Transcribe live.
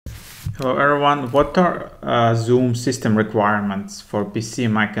Hello everyone, what are Zoom system requirements for PC,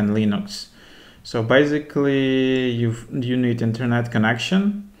 Mac and Linux? So basically you need internet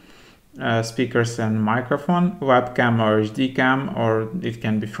connection, speakers and microphone, webcam or HD cam, or it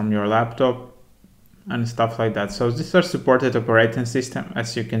can be from your laptop and stuff like that. So these are supported operating system,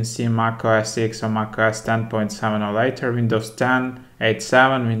 as you can see, Mac OS X or Mac OS 10.7 or later, Windows 10,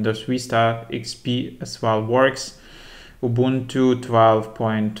 8.7, Windows Vista, XP as well works. Ubuntu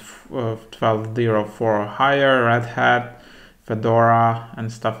 12.12.04 or higher, Red Hat, Fedora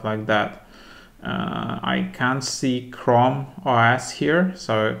and stuff like that. I can't see Chrome OS here,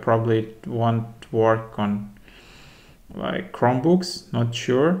 so it probably won't work on like Chromebooks, not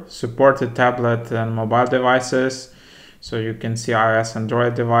sure. Supported tablet and mobile devices, so you can see iOS,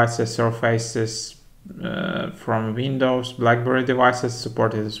 Android devices, Surfaces from Windows, BlackBerry devices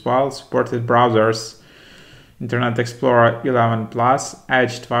supported as well. Supported browsers, Internet Explorer 11 Plus,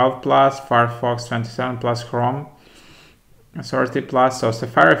 Edge 12 Plus, Firefox 27 Plus, Chrome 30 Plus, so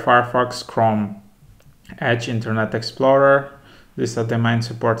Safari, Firefox, Chrome, Edge, Internet Explorer. These are the main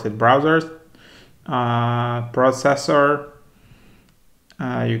supported browsers. Processor,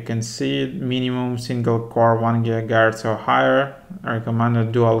 you can see minimum single core 1 GHz or higher,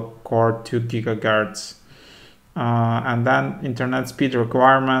 recommended dual core 2 GHz. And then internet speed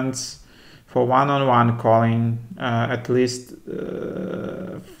requirements for one-on-one calling, at least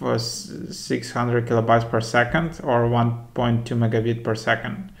for 600 kilobytes per second or 1.2 megabit per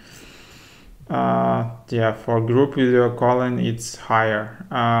second. Yeah, for group video calling, it's higher.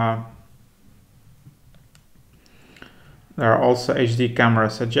 There are also HD camera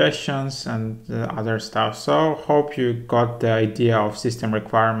suggestions and other stuff. So hope you got the idea of system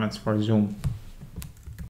requirements for Zoom.